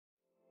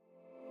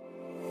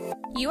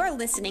You are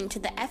listening to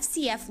the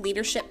FCF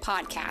Leadership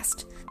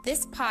Podcast.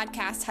 This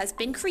podcast has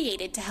been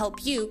created to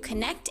help you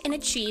connect and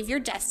achieve your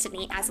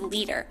destiny as a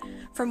leader.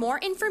 For more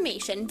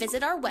information,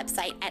 visit our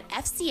website at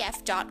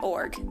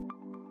fcf.org.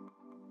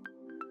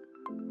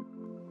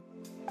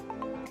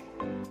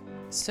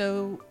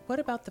 So what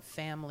about the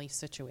family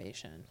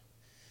situation?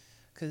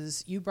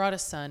 Because you brought a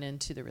son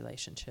into the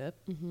relationship,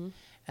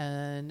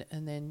 and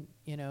then,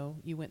 you know,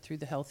 you went through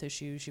the health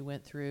issues you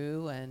went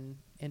through and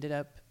ended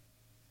up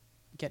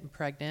getting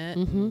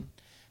pregnant and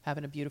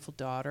having a beautiful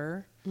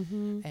daughter.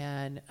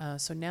 And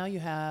so now you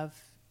have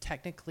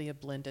technically a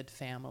blended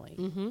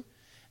family.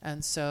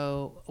 And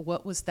so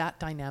what was that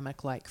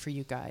dynamic like for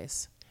you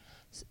guys?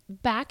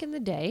 Back in the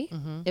day,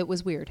 it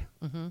was weird.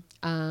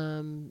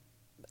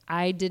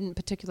 I didn't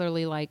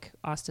particularly like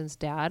Austin's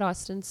dad.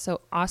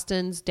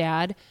 Austin's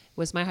dad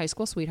was my high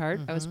school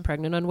sweetheart. I was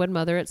pregnant unwed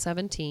mother at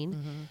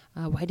 17.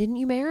 Why didn't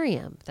you marry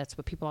him? That's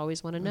what people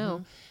always want to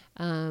know.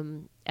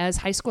 As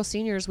high school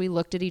seniors, we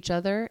looked at each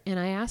other and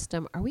I asked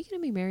him, are we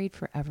going to be married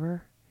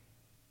forever?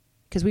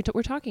 Because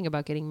we're talking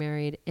about getting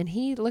married. And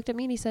he looked at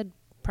me and he said,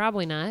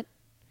 probably not.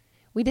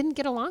 We didn't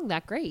get along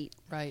that great.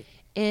 Right.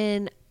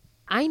 And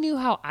I knew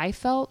how I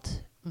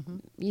felt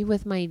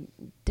with my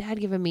dad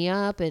giving me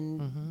up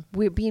and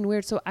being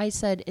weird. So I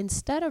said,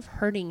 instead of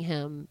hurting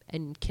him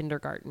in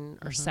kindergarten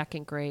or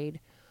second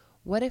grade,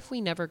 what if we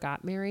never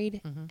got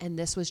married and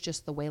this was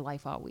just the way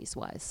life always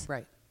was?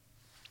 Right.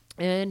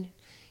 And,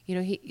 you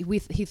know,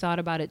 he thought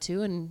about it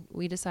too. And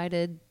we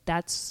decided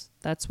that's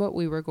what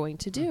we were going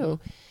to do.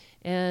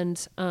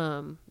 And,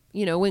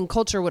 you know, when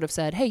culture would have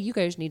said, hey, you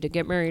guys need to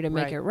get married and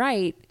make it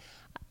right,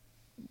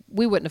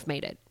 we wouldn't have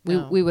made it.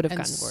 We would have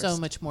gotten divorced. So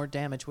much more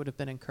damage would have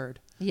been incurred.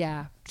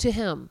 Yeah. To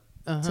him,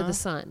 to the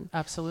son.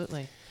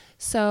 Absolutely.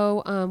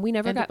 So, we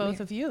never got to both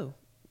of you.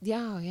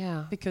 Yeah.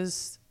 Yeah.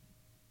 Because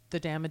the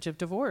damage of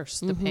divorce,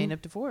 the pain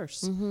of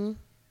divorce.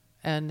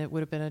 And it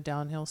would have been a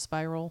downhill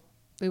spiral.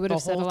 We would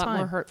have said a lot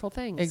more hurtful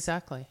things.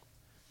 Exactly.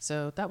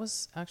 So that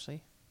was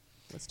actually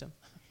wisdom.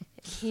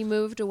 He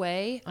moved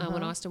away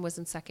when Austin was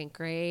in second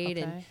grade,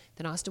 and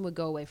then Austin would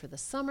go away for the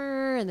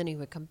summer, and then he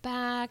would come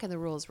back, and the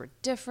rules were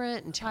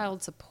different, and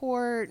child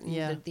support,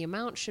 and the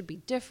amount should be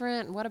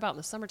different, and what about in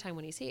the summertime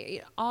when he's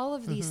here? All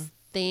of these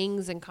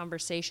things and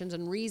conversations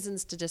and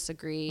reasons to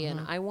disagree, and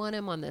I want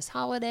him on this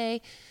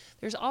holiday.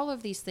 There's all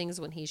of these things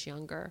when he's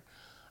younger.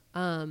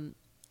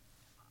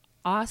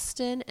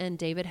 Austin and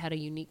David had a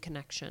unique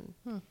connection.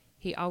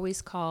 He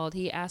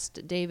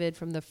asked David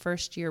from the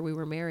first year we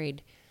were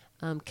married,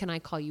 can I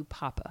call you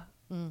Papa?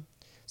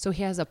 So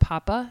he has a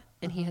Papa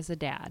and he has a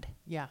dad.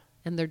 Yeah.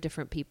 And they're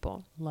different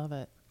people. Love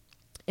it.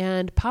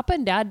 And Papa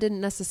and Dad didn't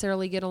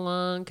necessarily get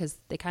along because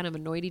they kind of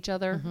annoyed each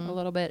other a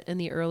little bit in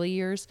the early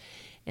years.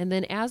 And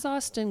then as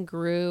Austin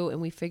grew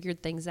and we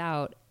figured things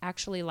out,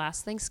 actually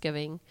last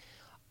Thanksgiving,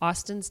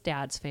 Austin's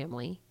dad's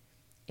family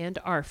and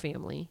our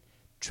family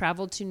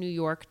traveled to New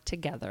York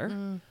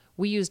together.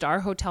 We used our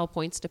hotel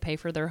points to pay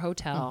for their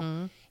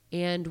hotel.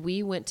 And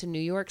we went to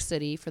New York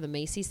City for the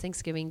Macy's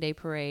Thanksgiving Day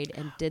Parade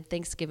and did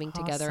Thanksgiving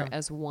together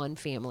as one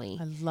family.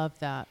 I love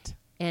that.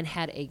 And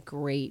had a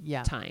great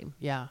time.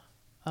 Yeah.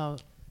 Oh,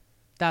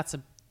 that's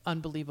an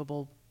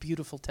unbelievable,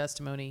 beautiful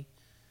testimony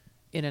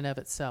in and of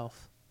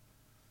itself.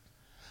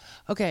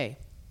 Okay.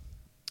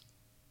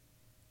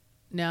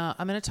 Now,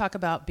 I'm going to talk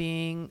about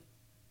being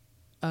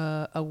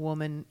a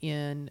woman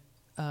in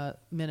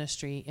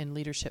ministry, in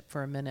leadership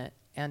for a minute,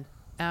 and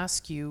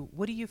ask you,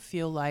 what do you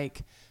feel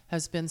like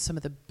has been some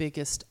of the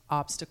biggest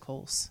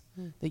obstacles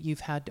that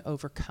you've had to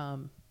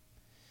overcome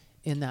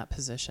in that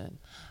position?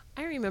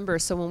 I remember,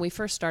 so when we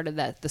first started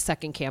the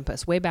second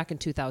campus, way back in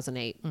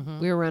 2008,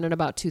 we were running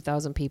about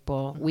 2,000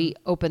 people. We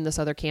opened this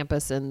other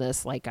campus in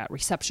this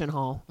reception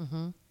hall.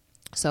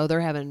 So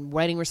they're having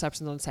wedding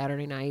receptions on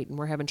Saturday night, and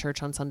we're having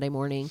church on Sunday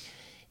morning.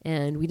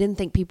 And we didn't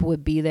think people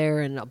would be there,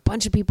 and a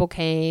bunch of people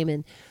came,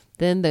 and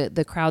then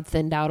the crowd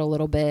thinned out a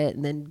little bit,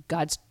 and then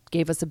God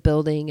gave us a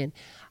building. And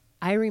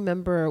I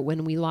remember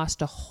when we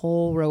lost a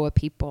whole row of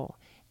people,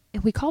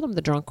 and we called them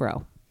the drunk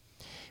row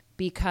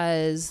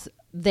because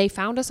they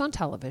found us on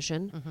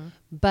television,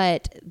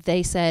 but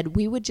they said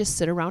we would just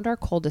sit around our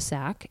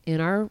cul-de-sac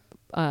in our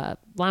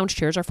lounge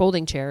chairs, our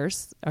folding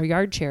chairs, our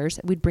yard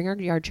chairs. We'd bring our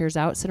yard chairs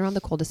out, sit around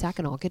the cul-de-sac,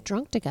 and all get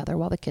drunk together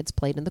while the kids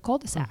played in the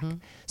cul-de-sac.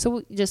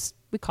 So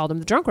we called them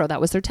the drunk row.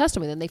 That was their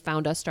testimony. Then they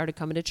found us, started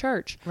coming to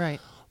church. Right.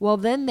 Well,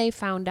 then they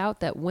found out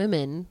that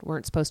women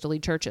weren't supposed to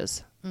lead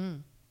churches.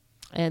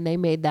 And they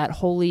made that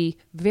holy,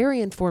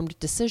 very informed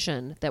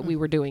decision that we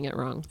were doing it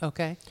wrong.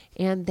 Okay.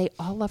 And they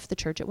all left the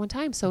church at one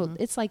time. So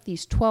it's like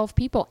these 12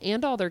 people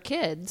and all their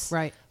kids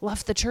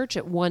left the church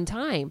at one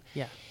time.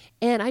 Yeah.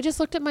 And I just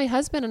looked at my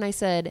husband and I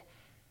said,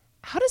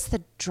 how does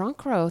the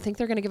drunk row think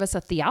they're going to give us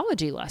a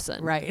theology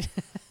lesson? Right.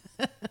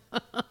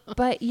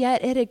 But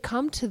yet it had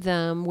come to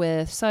them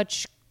with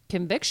such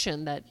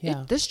conviction that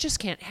this just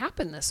can't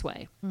happen this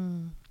way.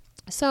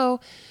 So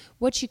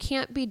what you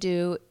can't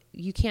do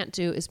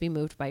is be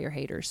moved by your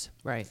haters.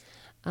 Right.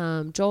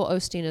 Joel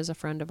Osteen is a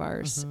friend of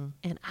ours.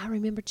 And I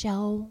remember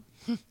Joel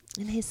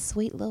and his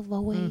sweet little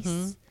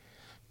voice.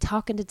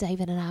 talking to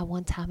David and I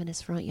one time in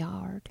his front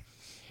yard.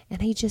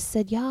 And he just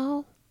said,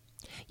 y'all,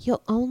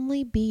 you'll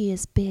only be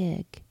as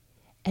big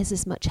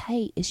as much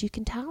hate as you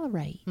can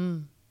tolerate.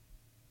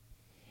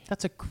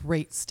 That's a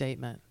great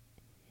statement.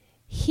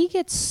 He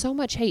gets so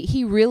much hate.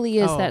 He really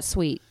is that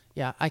sweet.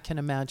 Yeah, I can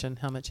imagine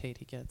how much hate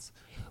he gets.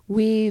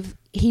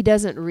 He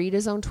doesn't read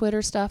his own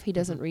Twitter stuff. He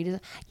doesn't read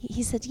it.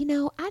 He said,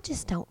 I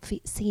just don't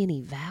see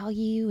any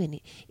value in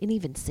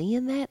even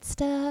seeing that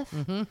stuff.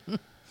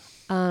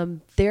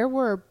 There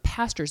were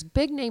pastors,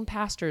 big name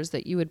pastors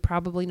that you would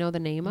probably know the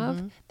name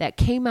of, that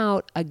came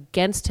out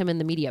against him in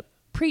the media,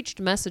 preached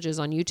messages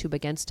on YouTube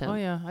against him. Oh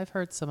yeah, I've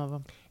heard some of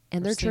them.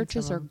 And their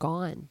churches are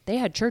gone. They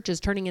had churches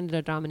turning into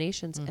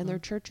denominations, and their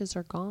churches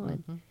are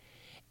gone.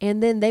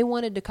 And then they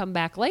wanted to come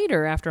back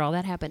later after all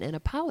that happened and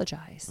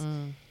apologize.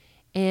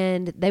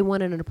 And they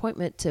wanted an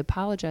appointment to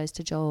apologize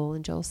to Joel.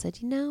 And Joel said,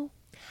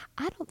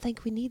 I don't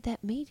think we need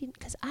that meeting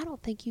because I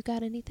don't think you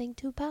got anything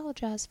to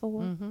apologize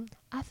for.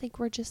 I think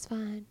we're just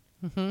fine.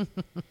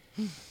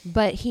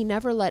 But he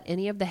never let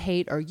any of the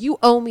hate or you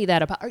owe me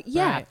that.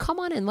 Right. Come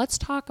on in. Let's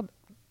talk.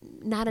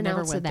 Not an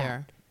ounce of that.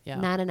 There. Yeah.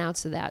 Not an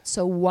ounce of that.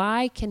 So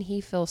why can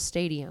he fill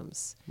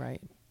stadiums?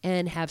 Right.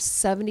 And have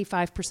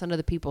 75% of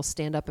the people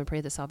stand up and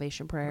pray the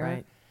salvation prayer?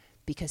 Right.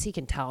 Because he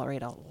can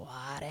tolerate a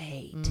lot of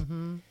hate.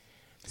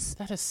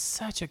 That is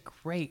such a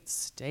great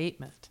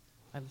statement.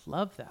 I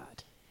love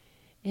that.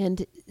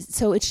 And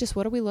so it's just,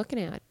 what are we looking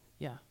at?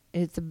 Yeah.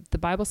 The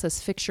Bible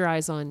says, fix your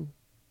eyes on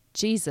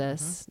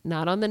Jesus,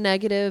 not on the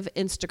negative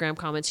Instagram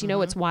comments. You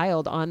know, it's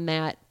wild on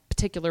that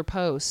particular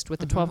post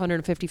with the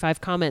 1,255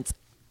 comments.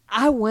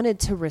 I wanted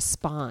to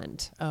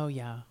respond. Oh,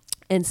 yeah.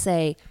 And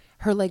say,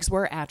 her legs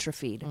were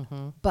atrophied,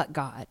 but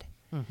God.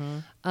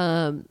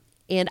 And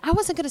I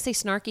wasn't going to say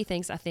snarky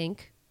things, I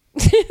think.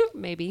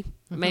 Maybe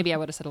I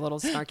would have said a little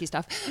snarky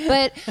stuff,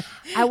 but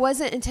I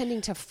wasn't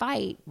intending to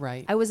fight.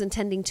 Right. I was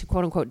intending to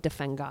quote unquote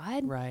defend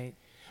God. Right.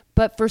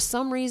 But for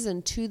some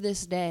reason to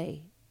this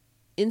day,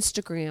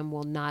 Instagram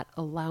will not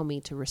allow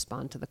me to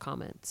respond to the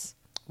comments.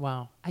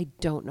 Wow. I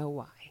don't know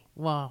why.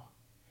 Wow.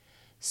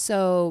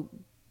 So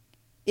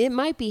it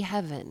might be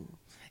heaven.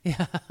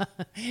 Yeah,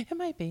 it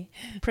might be.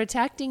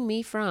 Protecting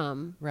me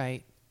from.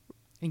 Right.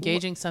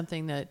 Engaging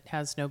something that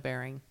has no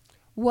bearing.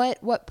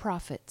 What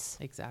profits?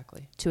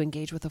 Exactly. To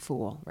engage with a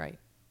fool. Right.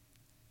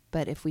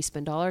 But if we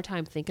spend all our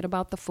time thinking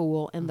about the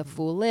fool and the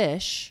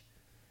foolish,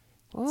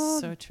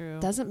 so true.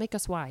 Doesn't make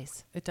us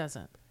wise. It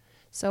doesn't.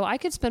 So I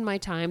could spend my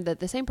time that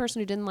the same person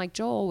who didn't like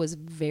Joel was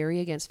very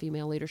against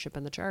female leadership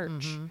in the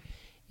church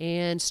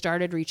and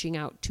started reaching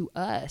out to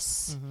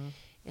us.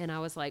 And I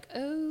was like,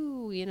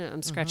 oh,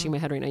 I'm scratching my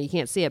head right now. You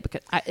can't see it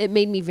because it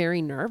made me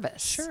very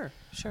nervous.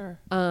 Sure.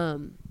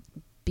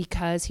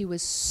 Because he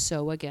was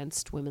so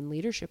against women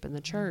leadership in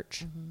the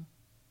church.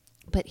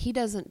 But he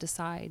doesn't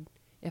decide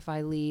if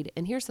I lead.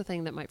 And here's the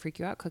thing that might freak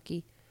you out,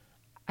 Cookie.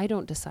 I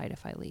don't decide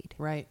if I lead.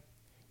 Right.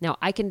 Now,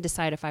 I can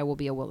decide if I will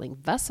be a willing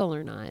vessel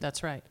or not.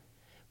 That's right.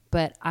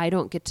 But I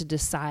don't get to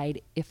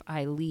decide if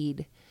I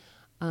lead.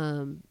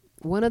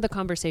 One of the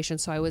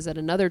conversations, so I was at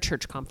another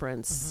church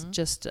conference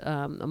just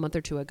a month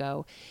or two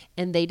ago,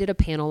 and they did a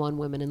panel on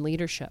women in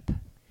leadership.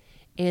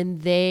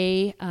 And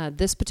they,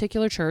 this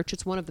particular church,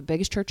 it's one of the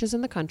biggest churches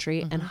in the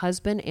country, and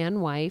husband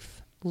and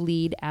wife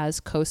lead as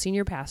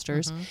co-senior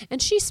pastors.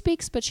 And she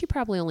speaks, but she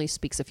probably only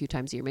speaks a few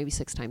times a year, maybe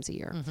 6 times a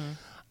year.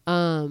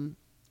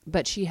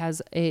 But she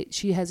has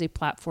a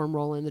platform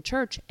role in the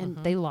church,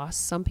 and they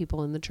lost some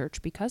people in the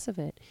church because of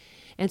it.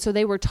 And so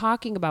they were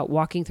talking about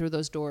walking through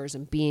those doors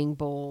and being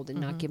bold and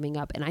not giving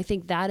up. And I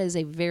think that is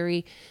a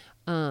very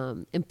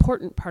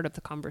important part of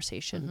the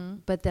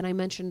conversation. But then I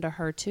mentioned to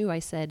her too, I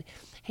said,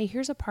 hey,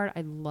 here's a part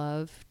I'd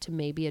love to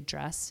maybe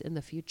address in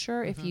the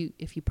future. If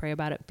you pray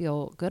about it,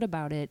 feel good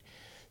about it.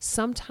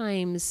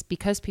 Sometimes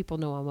because people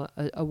know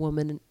I'm a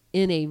woman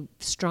in a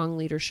strong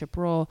leadership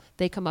role,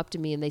 they come up to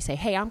me and they say,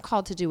 hey, I'm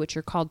called to do what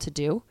you're called to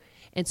do.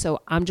 And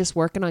so I'm just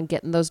working on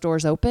getting those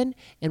doors open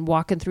and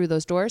walking through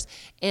those doors.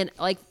 And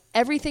like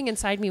everything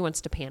inside me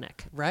wants to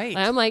panic. Right.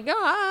 I'm like,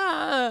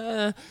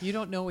 you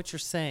don't know what you're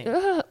saying.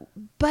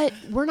 But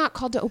we're not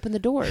called to open the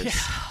doors.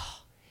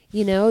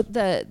 Yeah.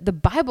 The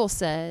Bible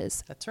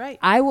says, that's right.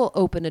 I will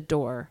open a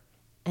door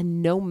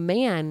and no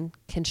man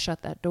can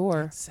shut that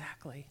door.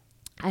 Exactly.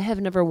 I have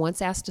never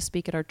once asked to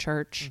speak at our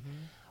church.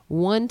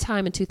 One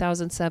time in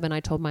 2007, I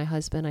told my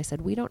husband, I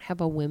said, we don't have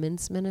a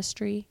women's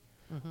ministry.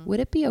 Would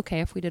it be okay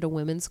if we did a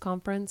women's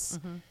conference?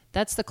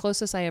 That's the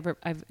closest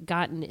I've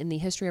gotten in the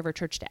history of our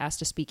church to ask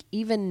to speak.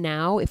 Even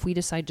now, if we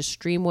decide to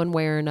stream one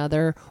way or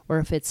another, or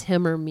if it's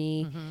him or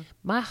me,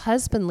 my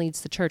husband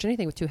leads the church.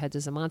 Anything with 2 heads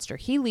is a monster.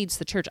 He leads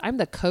the church. I'm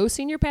the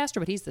co-senior pastor,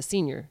 but he's the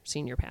senior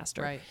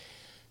pastor. Right.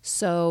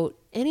 So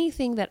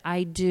anything that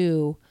I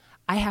do,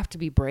 I have to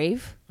be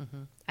brave.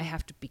 I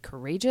have to be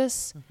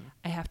courageous.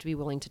 I have to be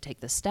willing to take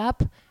the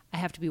step. I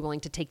have to be willing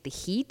to take the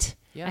heat.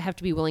 Yeah. I have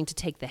to be willing to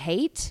take the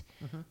hate,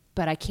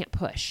 but I can't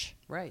push.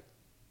 Right.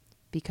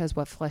 Because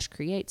what flesh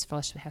creates,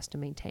 flesh has to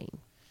maintain.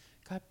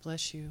 God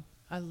bless you.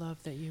 I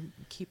love that you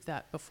keep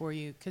that before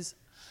you, because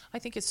I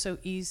think it's so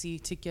easy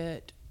to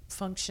get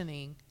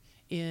functioning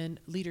in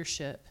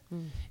leadership.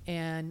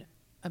 And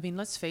I mean,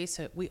 let's face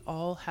it, we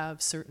all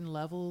have certain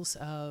levels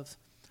of,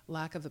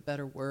 lack of a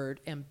better word,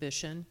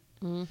 ambition,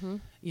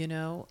 you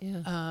know?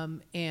 Yeah.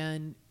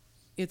 And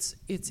it's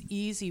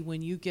easy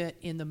when you get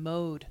in the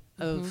mode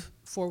of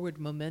forward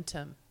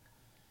momentum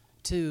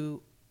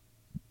to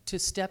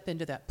step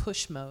into that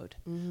push mode.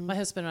 My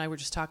husband and I were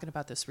just talking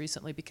about this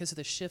recently because of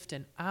the shift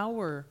in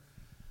our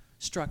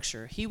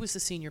structure. He was the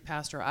senior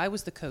pastor. I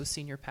was the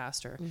co-senior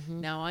pastor.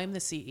 Now I'm the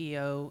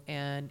CEO,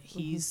 and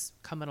he's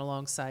coming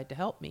alongside to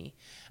help me.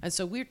 And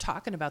so we're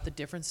talking about the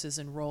differences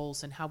in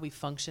roles and how we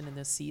function in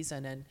this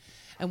season.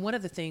 And one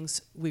of the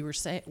things we were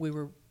saying, we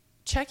were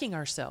checking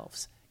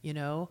ourselves, you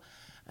know,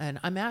 and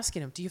I'm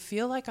asking him, do you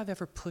feel like I've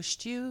ever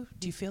pushed you?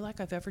 Do you feel like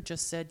I've ever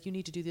just said, you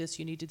need to do this,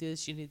 you need to do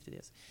this, you need to do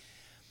this?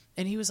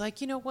 And he was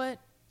like, you know what?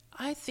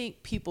 I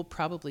think people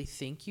probably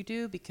think you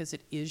do because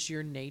it is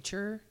your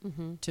nature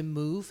to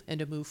move and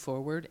to move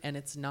forward, and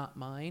it's not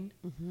mine.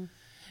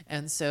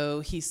 And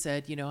so he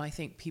said, you know, I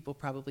think people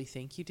probably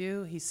think you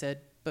do. He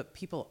said, but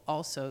people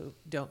also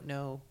don't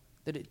know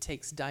that it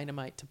takes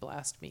dynamite to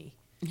blast me.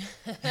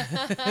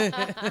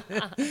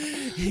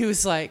 He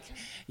was like,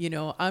 you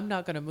know, I'm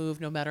not going to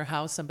move no matter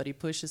how somebody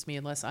pushes me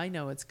unless I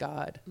know it's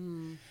God.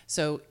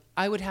 So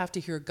I would have to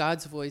hear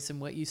God's voice in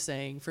what you're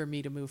saying for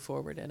me to move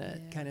forward in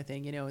it, kind of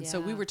thing, you know. And so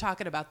we were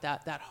talking about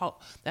that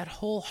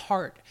whole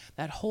heart,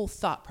 that whole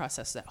thought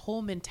process, that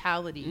whole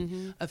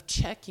mentality of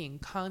checking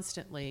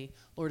constantly,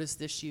 Lord, is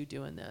this you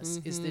doing this?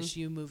 Is this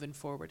you moving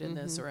forward in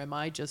this? Or am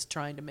I just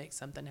trying to make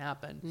something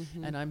happen?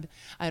 And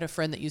I had a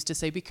friend that used to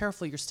say, be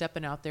careful, you're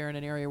stepping out there in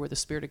an area where the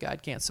Spirit of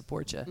God can't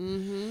support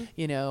you,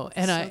 you know.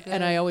 And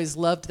I always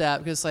loved that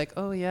because, like,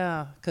 oh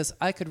yeah, because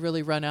I could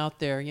really run out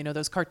there, you know,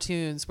 those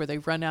cartoons where they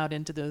run out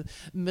into the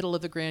middle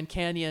of the Grand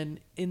Canyon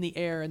in the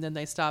air and then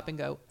they stop and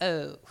go,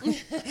 oh,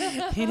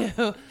 you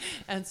know.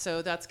 And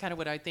so that's kind of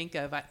what I think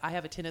of. I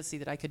have a tendency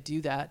that I could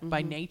do that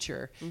by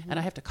nature, and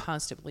I have to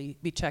constantly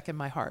be checking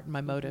my heart and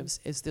my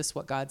motives. Is this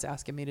what God's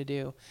asking me to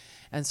do?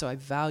 And so I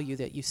value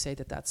that you say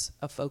that that's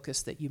a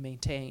focus that you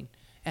maintain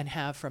and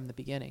have from the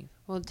beginning.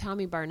 Well,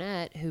 Tommy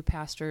Barnett, who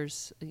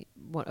pastors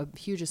a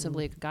huge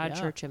Assembly of God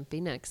church in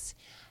Phoenix,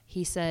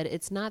 he said,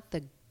 it's not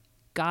the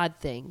God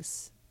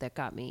things that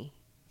got me.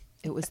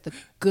 It was the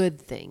good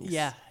things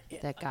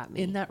that got me.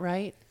 Isn't that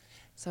right?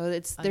 So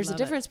there's a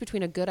difference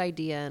between a good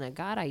idea and a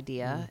God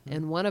idea,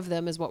 and one of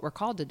them is what we're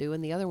called to do,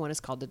 and the other one is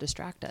called to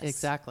distract us.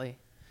 Exactly.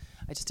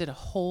 I just did a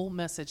whole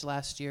message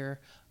last year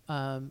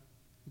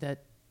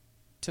that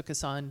took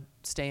us on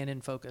staying in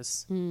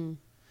focus.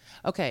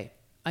 Okay,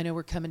 I know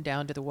we're coming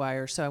down to the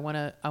wire, so I want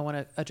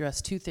to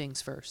address two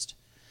things first.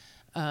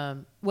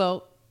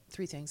 Well,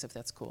 three things if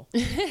that's cool.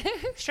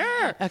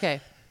 Sure.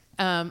 Okay.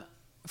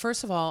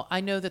 First of all,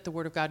 I know that the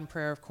Word of God and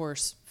prayer, of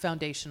course,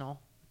 foundational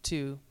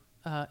to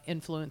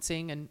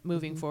influencing and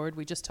moving forward.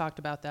 We just talked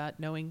about that,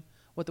 knowing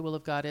what the will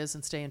of God is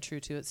and staying true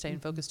to it, staying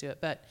focused to it.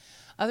 But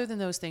other than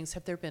those things,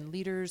 have there been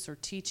leaders or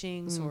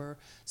teachings or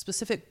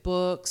specific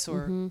books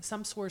or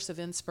some source of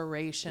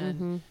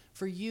inspiration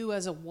for you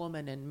as a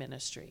woman in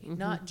ministry,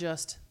 not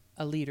just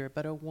a leader,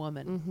 but a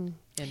woman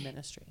in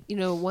ministry? You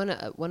know, one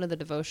of the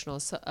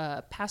devotionals,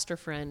 a pastor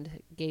friend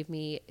gave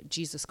me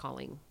Jesus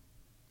Calling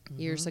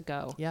years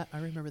ago. Yeah, I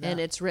remember that. And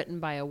it's written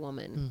by a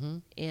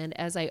woman. And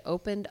as I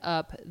opened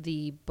up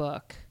the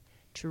book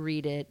to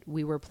read it,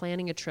 we were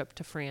planning a trip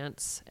to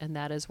France, and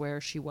that is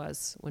where she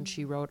was when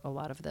she wrote a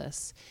lot of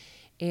this.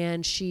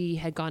 And she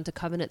had gone to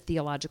Covenant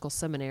Theological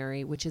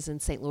Seminary, which is in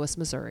St. Louis,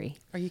 Missouri.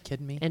 Are you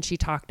kidding me? And she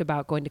talked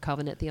about going to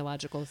Covenant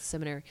Theological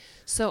Seminary.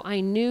 So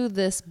I knew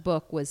this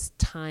book was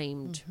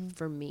timed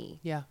for me.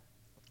 Yeah.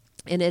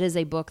 And it is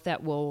a book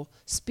that will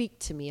speak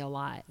to me a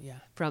lot. Yeah.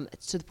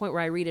 To the point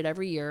where I read it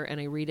every year, and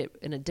I read it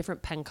in a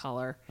different pen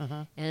color,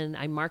 and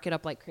I mark it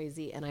up like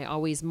crazy. And I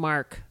always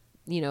mark,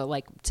 you know,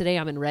 like today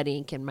I'm in red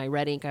ink, and my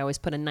red ink, I always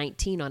put a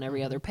 19 on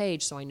every other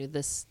page. So I knew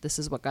this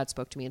is what God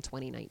spoke to me in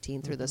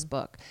 2019 through this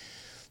book.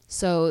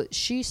 So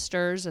she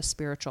stirs a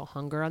spiritual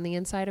hunger on the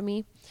inside of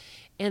me.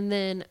 And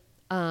then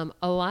a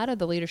lot of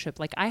the leadership,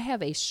 like I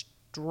have a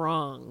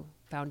strong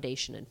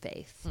foundation in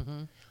faith.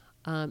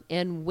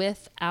 And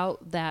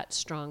without that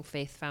strong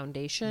faith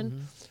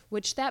foundation,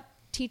 which that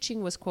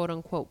teaching was quote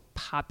unquote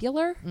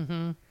popular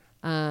in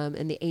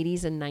the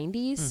 80s and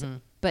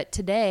 90s, but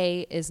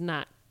today is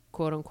not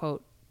quote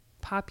unquote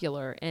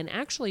popular. And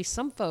actually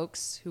some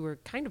folks who are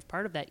kind of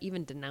part of that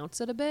even denounce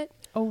it a bit.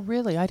 Oh,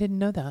 really? I didn't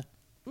know that.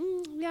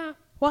 Yeah.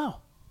 Wow.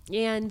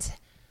 And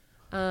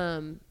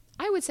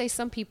I would say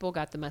some people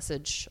got the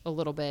message a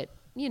little bit,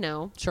 you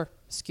know. Sure.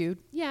 Skewed.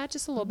 Yeah,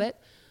 just a little bit.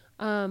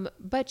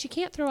 But you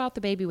can't throw out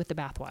the baby with the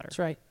bathwater. That's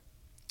right.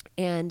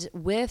 And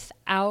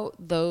without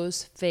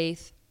those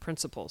faith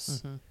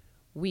principles,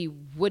 we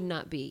would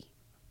not be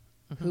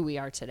who we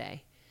are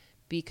today,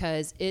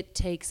 because it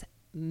takes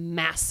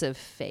massive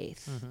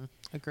faith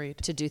Agreed.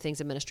 to do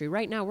things in ministry.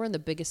 Right now, we're in the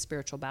biggest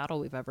spiritual battle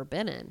we've ever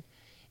been in.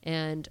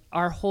 And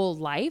our whole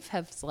life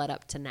has led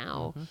up to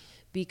now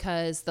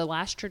because the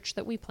last church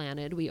that we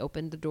planted, we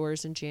opened the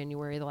doors in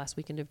January. The last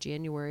weekend of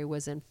January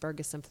was in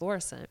Ferguson,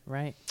 Florissant.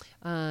 Right.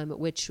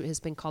 Which has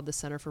been called the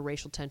Center for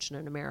Racial Tension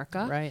in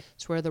America. Right.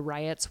 It's where the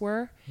riots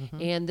were.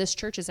 And this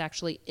church is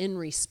actually in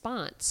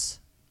response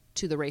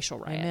to the racial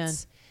riots. Amen.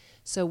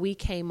 So we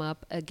came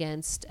up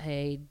against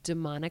a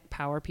demonic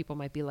power. People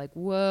might be like,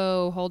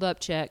 whoa, hold up,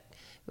 check.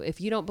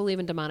 If you don't believe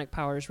in demonic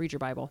powers, read your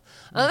Bible.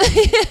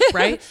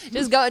 Right?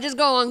 Just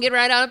go on, get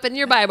right up in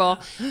your Bible.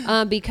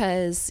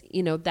 Because,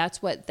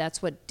 that's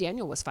what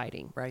Daniel was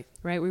fighting. Right.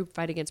 Right? We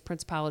fight against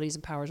principalities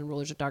and powers and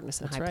rulers of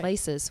darkness in high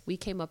places. We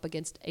came up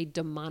against a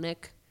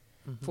demonic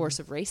force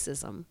of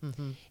racism.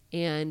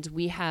 And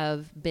we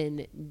have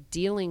been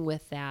dealing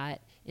with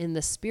that in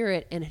the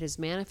spirit, and it has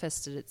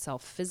manifested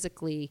itself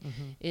physically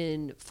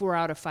in 4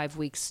 out of 5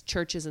 weeks.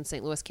 Churches in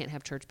St. Louis can't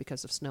have church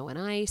because of snow and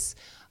ice.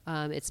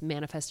 It's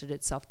manifested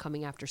itself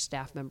coming after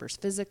staff members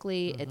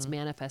physically. It's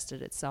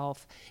manifested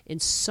itself in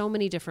so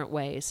many different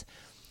ways.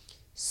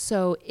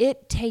 So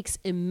it takes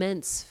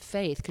immense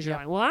faith, because you're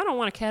like, well, I don't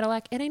want a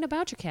Cadillac. It ain't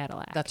about your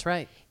Cadillac. That's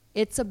right.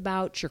 It's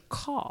about your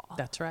call.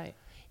 That's right.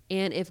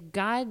 And if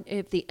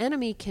the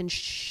enemy can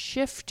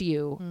shift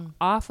you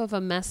off of a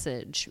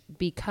message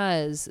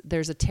because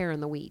there's a tear in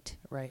the wheat.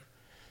 Right.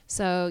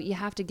 So you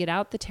have to get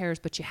out the tares,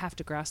 but you have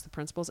to grasp the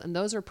principles. And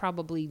those are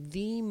probably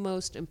the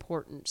most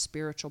important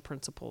spiritual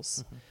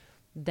principles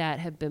that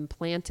have been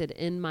planted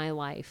in my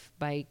life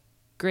by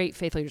great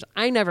faith leaders.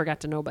 I never got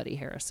to know Buddy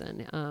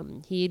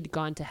Harrison. He'd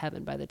gone to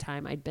heaven by the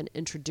time I'd been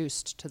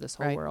introduced to this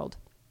whole world.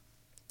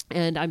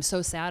 And I'm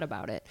so sad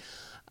about it.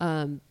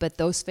 But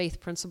those faith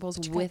principles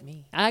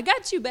I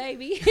got you,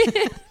 baby.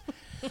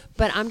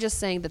 But I'm just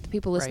saying that the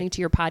people listening to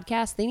your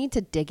podcast, they need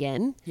to dig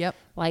in,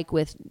 like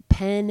with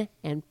pen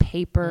and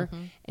paper,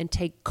 and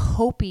take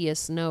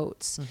copious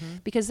notes,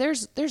 because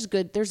there's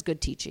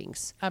good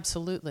teachings.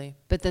 Absolutely.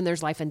 But then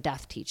there's life and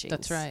death teachings.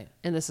 That's right.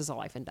 And this is a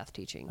life and death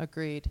teaching.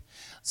 Agreed.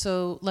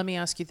 So let me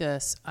ask you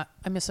this.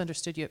 I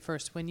misunderstood you at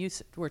first when you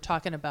were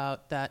talking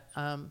about that,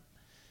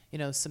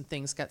 some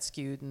things got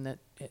skewed and that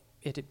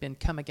it had been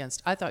come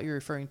against. I thought you were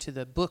referring to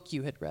the book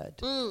you had read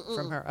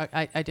from her.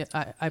 I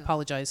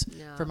apologize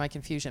for my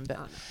confusion.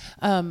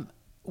 But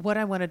what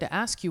I wanted to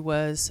ask you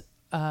was,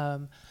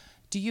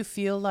 do you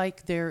feel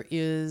like there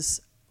is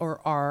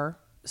or are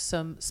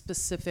some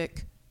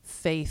specific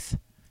faith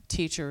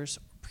teachers,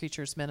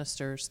 preachers,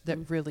 ministers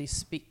that really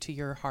speak to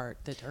your heart,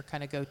 that are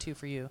kind of go-to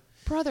for you?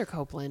 Brother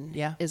Copeland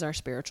is our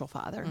spiritual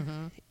father,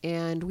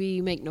 and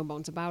we make no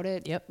bones about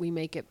it. We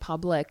make it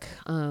public.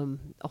 A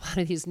lot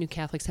of these new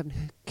Catholics have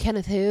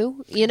Kenneth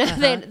who? They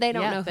don't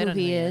know who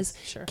he is.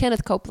 Sure.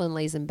 Kenneth Copeland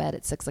lays in bed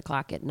at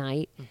 6:00 at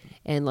night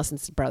and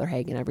listens to Brother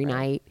Hagin every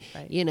night.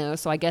 Right.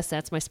 So I guess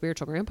that's my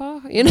spiritual grandpa.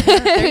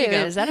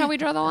 Is that how we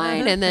draw the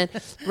line? And then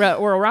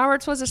Oral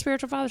Roberts was a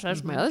spiritual father, so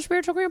that's my other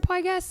spiritual grandpa,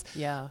 I guess.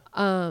 Yeah.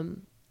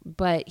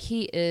 But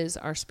he is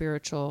our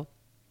spiritual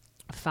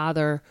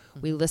Father.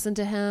 We listen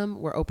to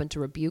him. We're open to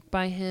rebuke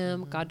by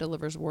him. God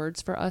delivers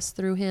words for us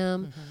through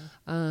him.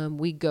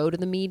 We go to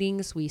the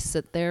meetings. We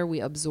sit there. We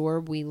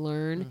absorb. We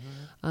learn.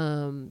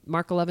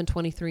 Mark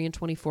 11:23 and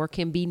 24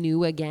 can be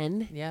new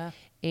again. Yeah.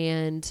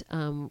 And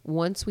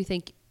once we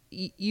think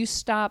you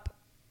stop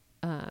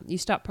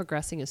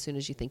progressing as soon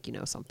as you think you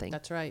know something.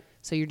 That's right.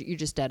 So you're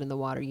just dead in the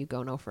water. You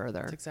go no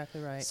further. That's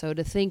exactly right. So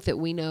to think that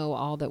we know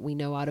all that we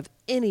know out of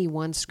any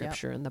one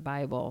scripture in the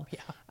Bible,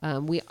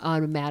 we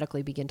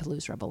automatically begin to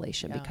lose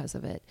revelation because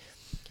of it.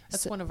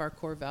 That's one of our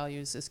core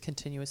values is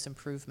continuous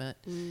improvement.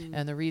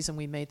 And the reason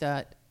we made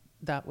that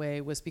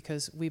way was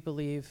because we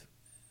believe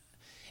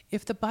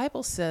if the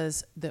Bible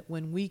says that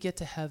when we get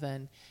to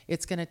heaven,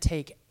 it's going to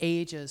take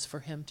ages for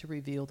him to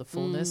reveal the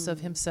fullness of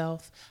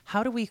himself,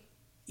 how do we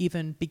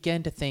even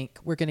begin to think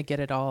we're going to get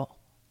it all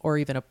or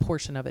even a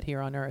portion of it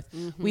here on earth?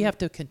 We have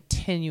to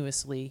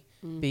continuously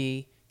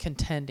be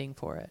contending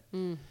for it.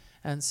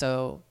 And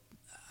so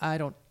I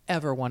don't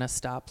ever want to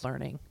stop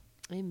learning.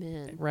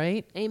 Amen.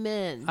 Right?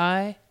 Amen.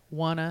 I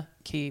want to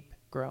keep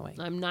growing.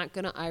 I'm not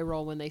going to eye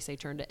roll when they say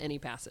turn to any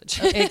passage.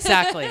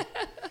 Exactly.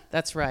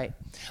 That's right.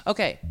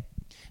 Okay.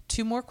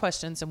 2 more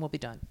questions and we'll be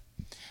done.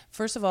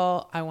 First of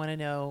all, I want to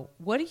know,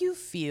 what do you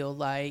feel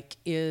like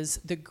is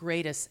the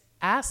greatest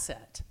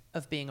asset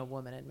of being a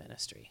woman in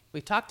ministry?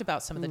 We've talked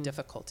about some of the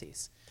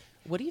difficulties.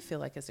 What do you feel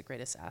like is the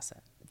greatest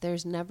asset?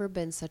 There's never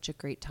been such a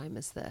great time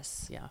as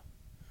this. Yeah.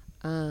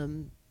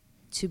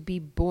 To be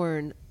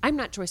born. I'm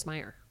not Joyce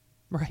Meyer.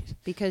 Right.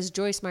 Because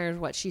Joyce Meyer is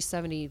what? She's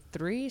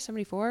 73,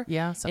 74?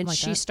 Yeah, something like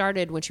that. And she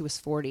started when she was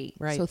 40.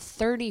 Right. So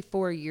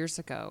 34 years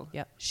ago,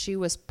 she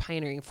was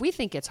pioneering. If we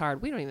think it's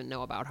hard, we don't even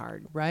know about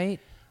hard. Right.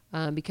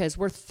 Because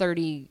we're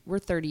 30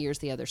 years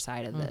the other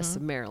side of this.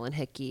 Marilyn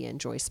Hickey and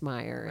Joyce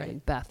Meyer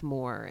and Beth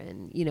Moore.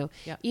 And,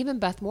 even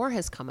Beth Moore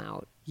has come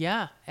out.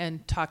 Yeah,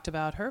 and talked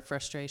about her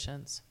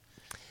frustrations.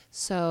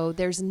 So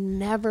there's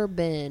never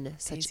been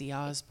such... Daisy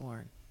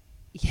Osborne.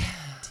 Yeah.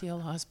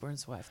 T.L.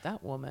 Osborne's wife.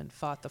 That woman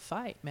fought the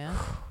fight, man.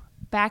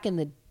 Back in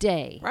the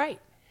day. Right.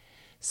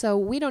 So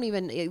we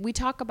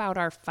talk about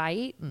our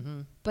fight,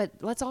 but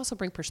let's also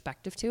bring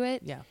perspective to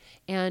it. Yeah.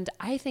 And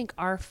I think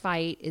our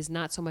fight is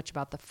not so much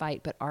about the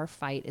fight, but our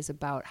fight is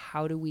about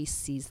how do we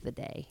seize the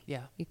day?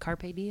 Yeah.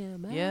 Carpe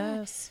diem.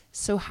 Yes.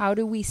 So how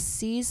do we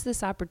seize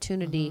this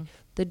opportunity?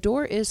 The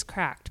door is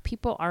cracked.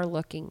 People are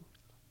looking.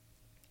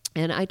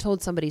 And I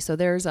told somebody, so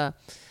there's a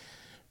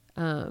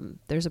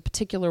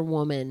particular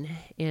woman,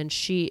 and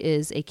she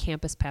is a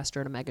campus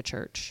pastor at a mega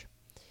church.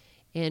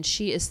 And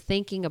she is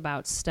thinking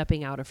about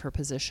stepping out of her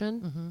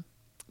position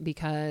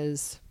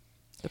because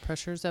the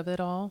pressures of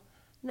it all.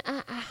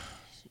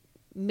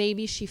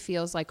 Maybe she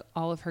feels like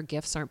all of her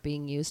gifts aren't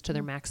being used to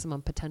their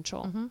maximum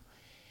potential.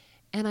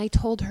 And I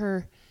told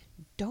her,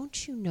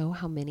 don't you know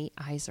how many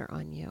eyes are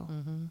on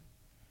you?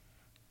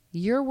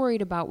 You're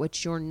worried about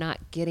what you're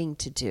not getting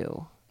to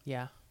do.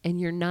 Yeah.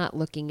 And you're not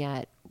looking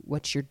at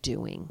what you're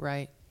doing.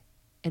 Right.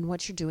 And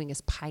what you're doing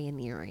is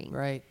pioneering.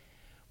 Right.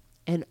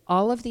 And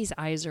all of these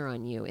eyes are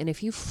on you. And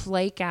if you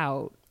flake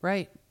out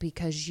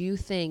because you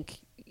think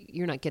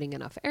you're not getting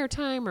enough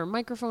airtime or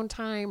microphone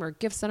time or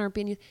gifts that aren't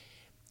being used,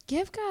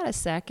 give God a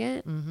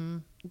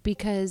second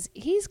because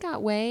he's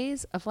got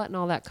ways of letting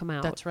all that come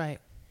out. That's right.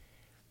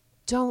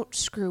 Don't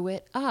screw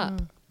it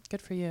up.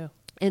 Good for you.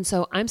 And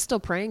so I'm still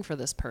praying for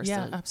this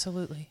person. Yeah,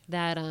 absolutely.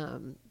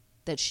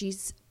 That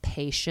she's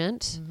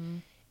patient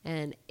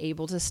and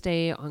able to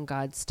stay on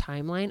God's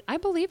timeline. I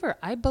believe her.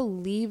 I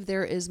believe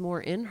there is more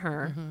in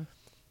her.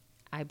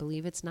 I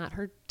believe it's not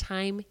her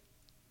time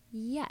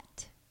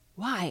yet.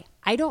 Why?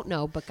 I don't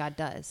know, but God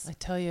does. I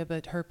tell you,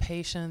 but her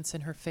patience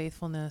and her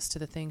faithfulness to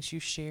the things you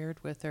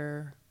shared with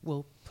her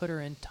will put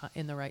her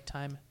in the right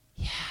time.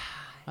 Yeah.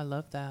 I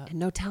love that. And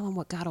no telling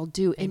what God will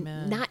do.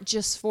 Amen. And not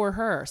just for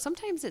her.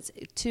 Sometimes it's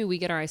too, we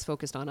get our eyes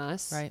focused on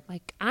us. Right.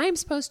 Like, I'm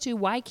supposed to,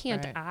 why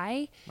can't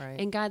I? Right.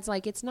 And God's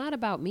like, it's not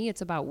about me,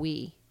 it's about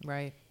we.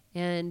 Right.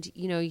 And,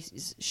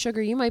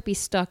 Sugar, you might be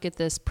stuck at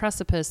this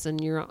precipice and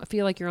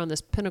feel like you're on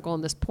this pinnacle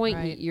and this point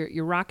and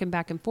you're rocking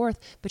back and forth,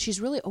 but she's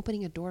really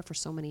opening a door for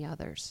so many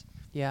others.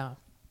 Yeah.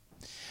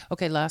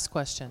 Okay, last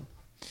question.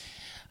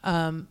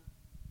 And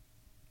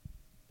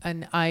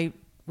I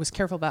was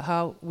careful about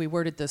how we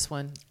worded this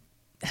one.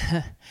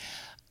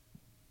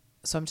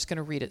 So I'm just going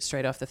to read it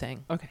straight off the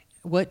thing. Okay.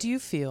 What do you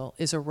feel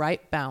is a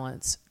right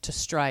balance to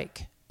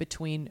strike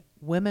between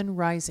women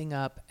rising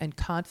up and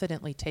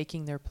confidently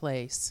taking their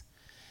place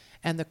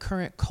and the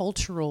current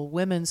cultural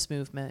women's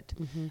movement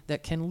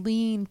that can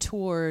lean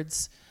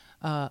towards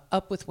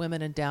up with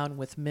women and down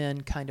with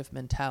men kind of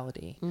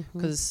mentality?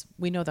 Because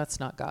we know that's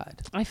not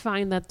God. I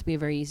find that to be a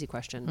very easy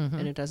question,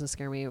 and it doesn't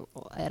scare me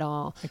at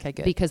all. Okay,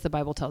 good. Because the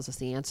Bible tells us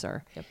the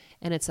answer. Yep.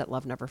 And it's that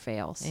love never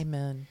fails.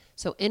 Amen.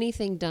 So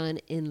anything done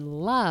in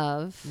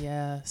love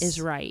is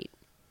right.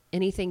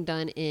 Anything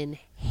done in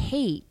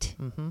hate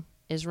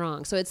is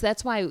wrong. So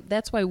that's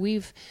why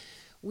we've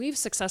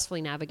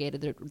successfully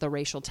navigated the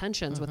racial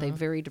tensions with a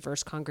very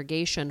diverse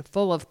congregation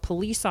full of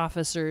police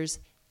officers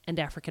and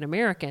African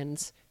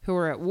Americans who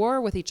are at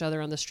war with each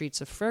other on the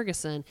streets of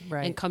Ferguson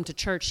and come to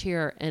church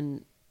here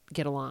and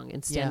get along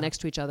and stand next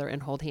to each other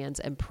and hold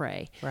hands and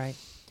pray. Right.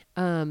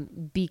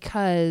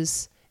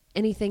 Because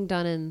anything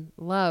done in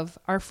love,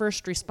 our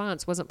first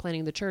response wasn't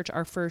planning the church.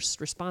 Our first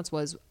response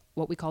was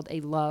what we called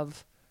a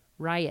love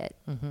riot.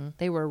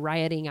 They were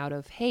rioting out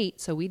of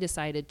hate, so we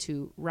decided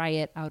to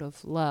riot out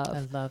of love. I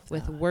love that.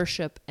 With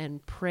worship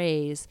and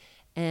praise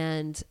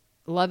and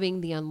loving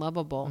the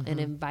unlovable and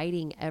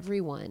inviting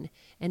everyone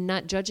and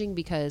not judging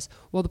because,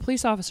 well, the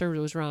police officer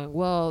was wrong.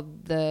 Well,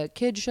 the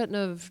kid shouldn't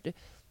have.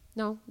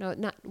 No,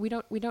 we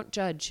don't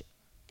judge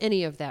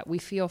any of that. We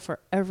feel for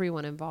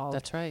everyone involved.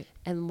 That's right.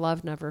 And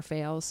love never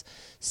fails.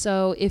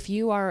 So if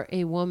you are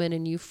a woman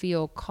and you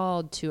feel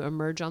called to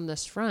emerge on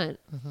this front,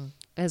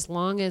 as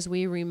long as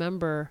we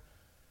remember,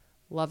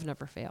 love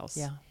never fails.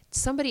 Yeah.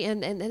 Somebody,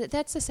 and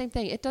that's the same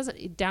thing. It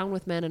doesn't down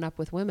with men and up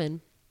with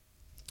women.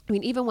 I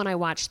mean, even when I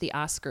watched the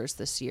Oscars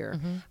this year,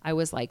 I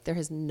was like, there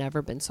has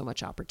never been so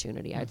much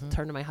opportunity. I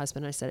turned to my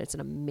husband and I said, it's an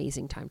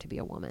amazing time to be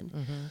a woman.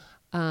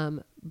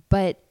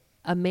 But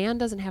a man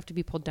doesn't have to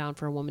be pulled down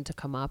for a woman to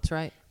come up. That's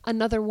right.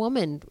 Another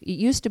woman, it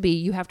used to be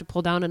you have to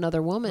pull down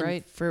another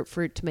woman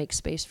for it to make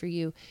space for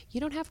you. You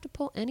don't have to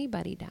pull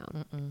anybody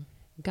down.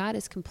 God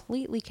is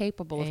completely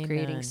capable of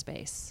creating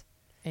space.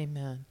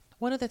 Amen.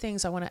 One of the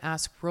things I want to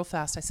ask real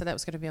fast, I said that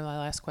was going to be my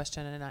last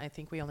question, and I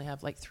think we only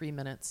have like 3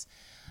 minutes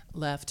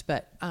left,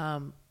 but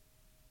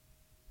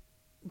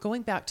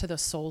going back to the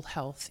soul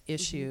health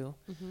issue,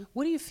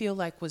 what do you feel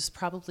like was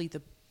probably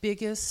the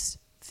biggest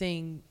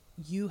thing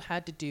you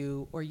had to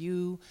do or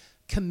you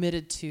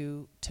committed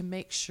to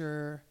make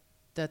sure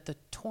that the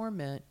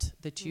torment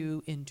that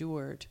you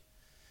endured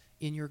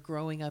in your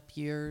growing up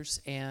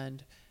years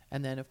and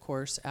then of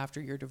course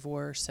after your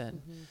divorce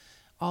and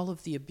all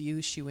of the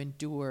abuse you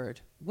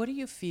endured, what do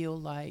you feel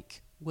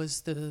like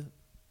was the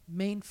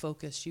main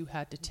focus you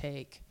had to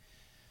take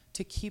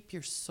to keep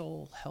your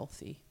soul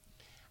healthy?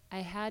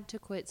 I had to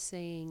quit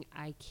saying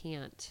I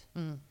can't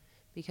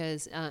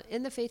Because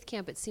in the faith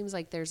camp, it seems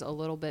like there's a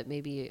little bit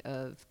maybe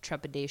of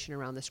trepidation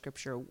around the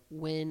scripture.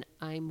 When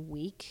I'm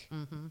weak,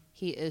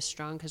 he is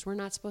strong, because we're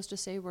not supposed to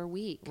say we're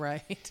weak.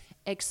 Right.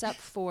 Except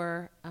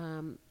for,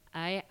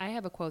 I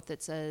have a quote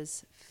that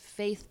says,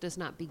 faith does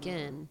not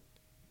begin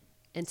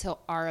until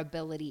our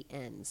ability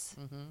ends.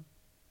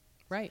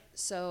 Right.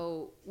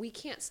 So we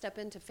can't step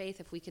into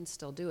faith if we can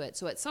still do it.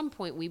 So at some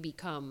point we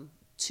become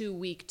too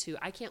weak to,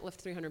 I can't lift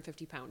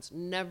 350 pounds.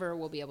 Never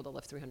will be able to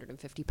lift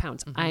 350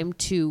 pounds. I'm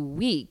too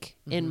weak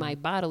in my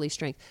bodily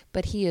strength,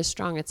 but he is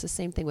strong. It's the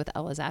same thing with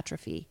Ella's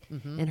atrophy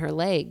in her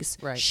legs.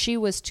 Right. She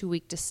was too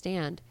weak to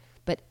stand,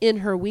 but in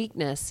her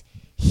weakness,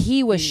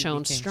 he was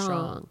shown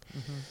strong.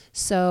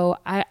 So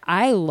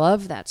I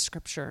love that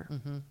scripture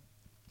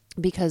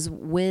because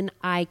when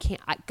I can't,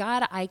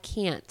 God, I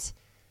can't,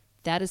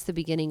 that is the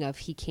beginning of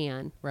he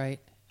can. Right.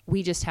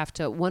 We just have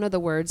to, one of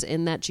the words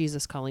in that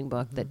Jesus Calling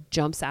book that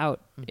jumps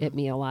out at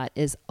me a lot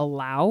is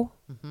allow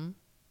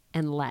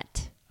and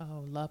let.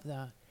 Oh, love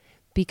that.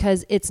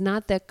 Because it's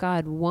not that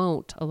God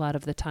won't a lot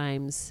of the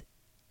times.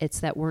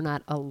 It's that we're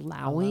not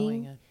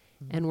allowing it.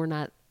 and we're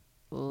not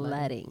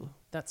letting.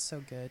 That's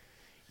so good.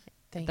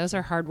 Those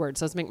are hard words.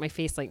 Those make my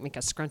face like make a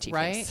scrunchy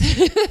right?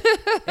 face.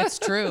 It's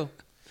true.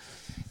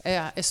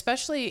 Yeah,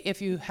 especially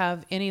if you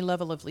have any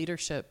level of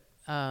leadership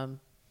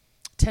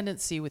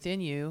tendency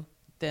within you,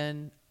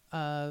 then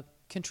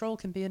control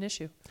can be an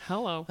issue.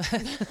 Hello.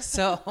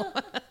 So,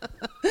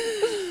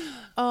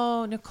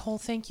 oh, Nicole,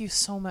 thank you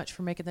so much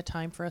for making the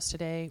time for us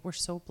today. We're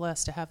so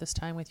blessed to have this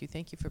time with you.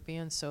 Thank you for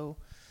being so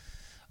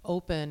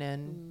open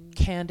and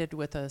candid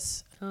with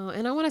us. Oh,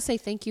 and I want to say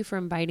thank you for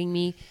inviting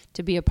me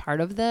to be a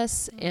part of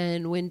this.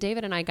 And when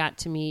David and I got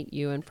to meet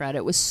you and Fred,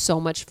 it was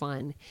so much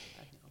fun.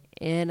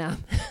 And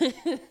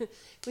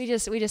we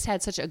just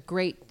had such a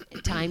great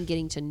time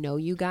getting to know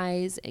you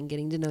guys and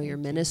getting to know your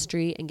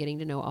ministry and getting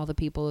to know all the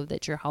people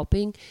that you're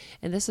helping.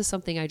 And this is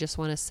something I just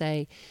want to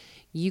say.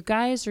 You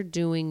guys are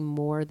doing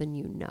more than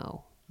you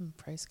know.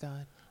 Praise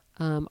God.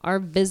 Our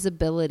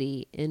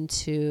visibility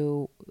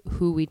into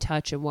who we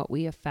touch and what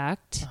we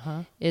affect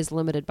is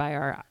limited by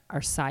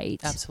our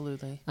sight.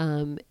 Absolutely.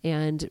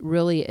 And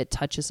really it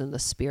touches in the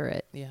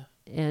spirit. Yeah.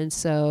 And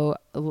so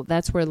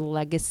that's where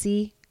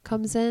legacy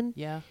comes in.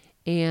 Yeah.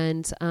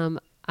 And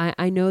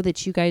I know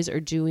that you guys are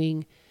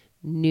doing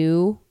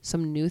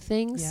some new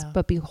things,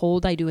 but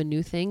behold, I do a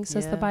new thing,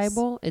 says the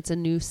Bible. It's a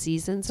new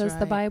season, says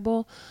the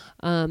Bible.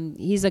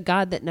 He's a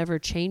God that never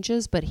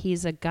changes, but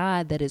he's a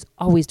God that is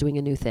always doing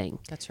a new thing.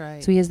 That's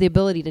right. So he has the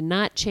ability to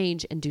not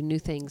change and do new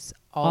things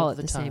all at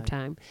the same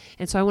time.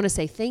 And so I want to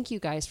say thank you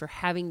guys for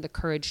having the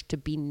courage to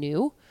be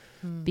new.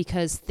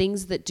 Because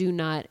things that do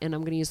not, and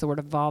I'm going to use the word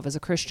evolve as a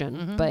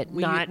Christian, but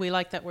we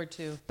like that word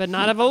too. But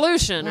not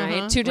evolution,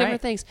 right? Two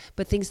different things.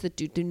 But things that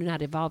do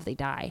not evolve, they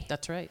die.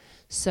 That's right.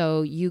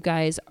 So you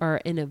guys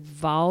are an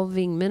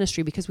evolving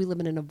ministry because we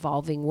live in an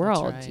evolving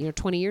world. That's right. You know,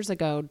 20 years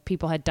ago,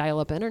 people had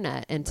dial-up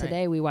internet, and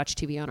today we watch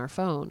TV on our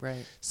phone.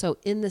 Right. So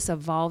in this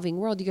evolving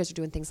world, you guys are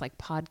doing things like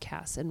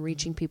podcasts and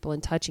reaching people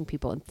and touching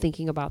people and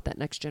thinking about that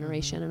next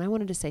generation. And I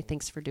wanted to say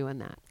thanks for doing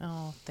that.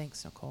 Oh,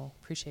 thanks, Nicole.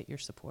 Appreciate your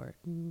support.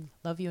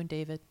 Love you and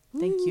David.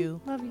 Thank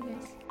you. Love you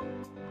guys.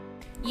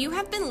 You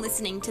have been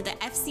listening to the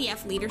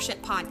FCF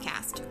Leadership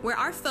Podcast, where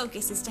our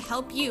focus is to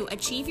help you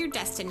achieve your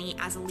destiny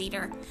as a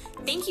leader.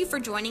 Thank you for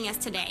joining us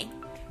today.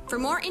 For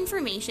more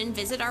information,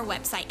 visit our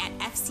website at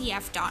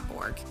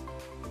fcf.org.